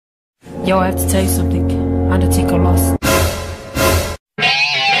Yo, I have to tell you something. UnderTaker lost.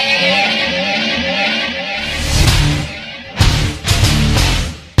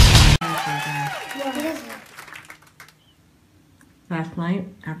 Last night,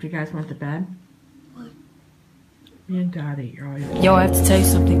 after you guys went to bed, what? Me and Daddy, you're always... Yo, I have to tell you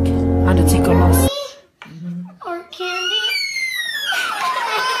something. UnderTaker lost. Or candy?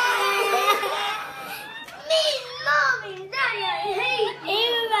 Me, Mommy, Daddy, I hate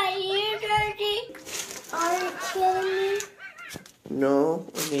everybody here, Daddy. Are you kidding me? No,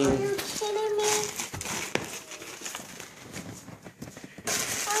 I mean... Are you kidding me?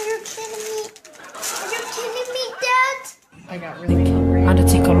 Are you kidding me? Are you kidding me, Dad? I got really hungry.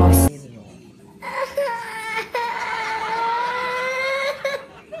 UnderTaker lost.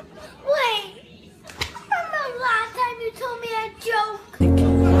 When the last time you told me a joke?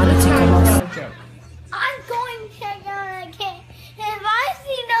 UnderTaker lost. I'm going to check out again. If I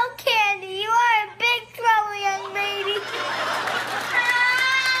see no candy, you are in big trouble, young lady.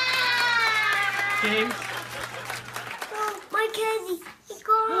 James? Oh, my candy, it's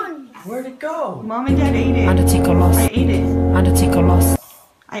gone. Where'd it go? Mom and Dad ate it. UnderTaker lost. I ate it. UnderTaker lost.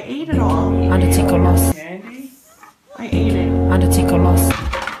 I ate it all. UnderTaker lost. Candy? I ate it. UnderTaker lost.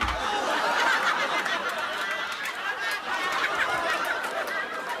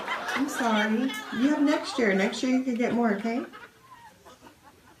 I'm sorry. You have next year. Next year you can get more, okay?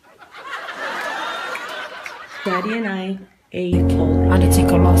 Daddy and I ate all.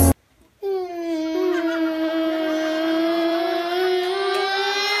 UnderTaker lost.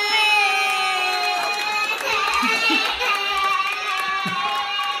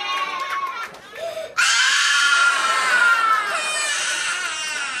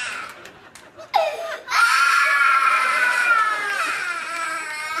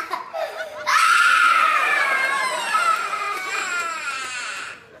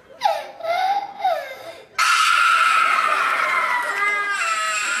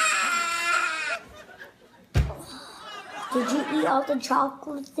 Did you eat all the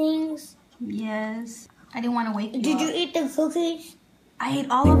chocolate things? Yes. I didn't want to wake you Did up. you eat the cookies? I ate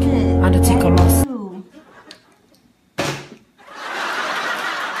all of it. UnderTaker lost. Ooh.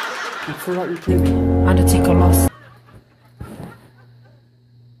 You forgot your candy. UnderTaker lost.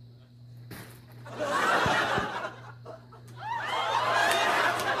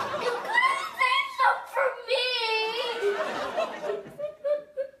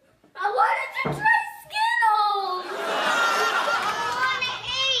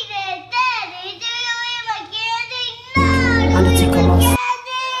 UnderTaker lost.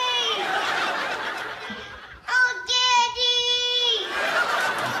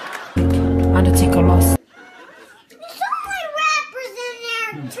 UnderTaker lost. There's so many wrappers in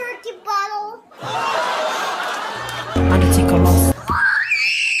there, turkey bottle. UnderTaker lost.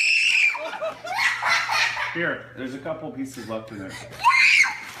 Here, there's a couple pieces left in there.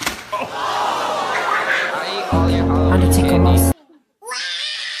 UnderTaker lost.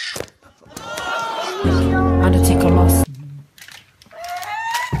 UnderTaker lost.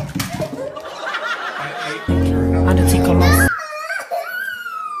 UnderTaker lost.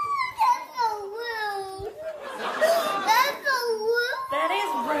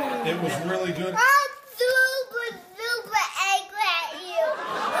 It was really good. I'm super angry at you.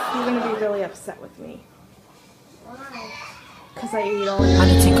 You're gonna be really upset with me. Because I ate all your...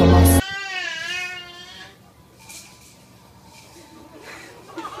 UnderTaker lost.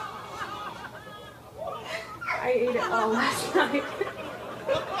 I ate it all last night.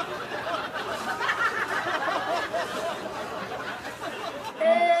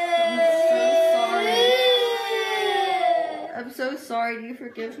 I'm so sorry. Do you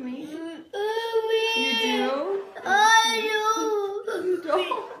forgive me? You do? I do.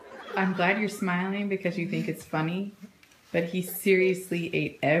 I'm glad you're smiling because you think it's funny, but he seriously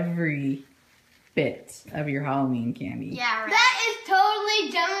ate every bit of your Halloween candy. Yeah, right. That is totally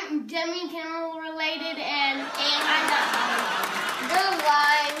Jimmy Kimmel related, and I'm not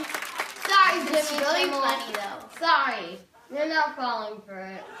lying. Sorry, Jimmy really Kimmel. Funny though. Sorry, you're not falling for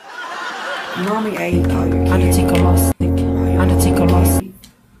it. Mommy ate all your candy. UnderTaker lost. UnderTaker lost.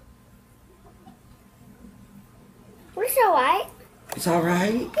 It's alright. It's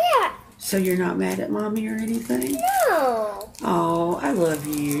alright? Yeah. So you're not mad at Mommy or anything? No. Oh, I love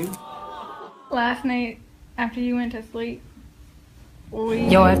you. Last night, after you went to sleep,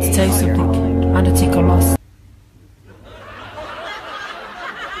 Yo, I have to tell you something. UnderTaker lost.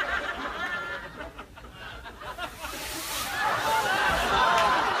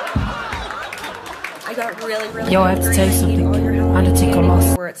 I got really Yo, I have to tell you something. UnderTaker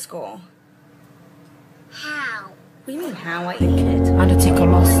lost. We're at school. How? What do you mean how I ate it? UnderTaker I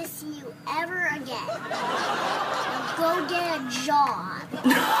lost. want to see you Go get a job.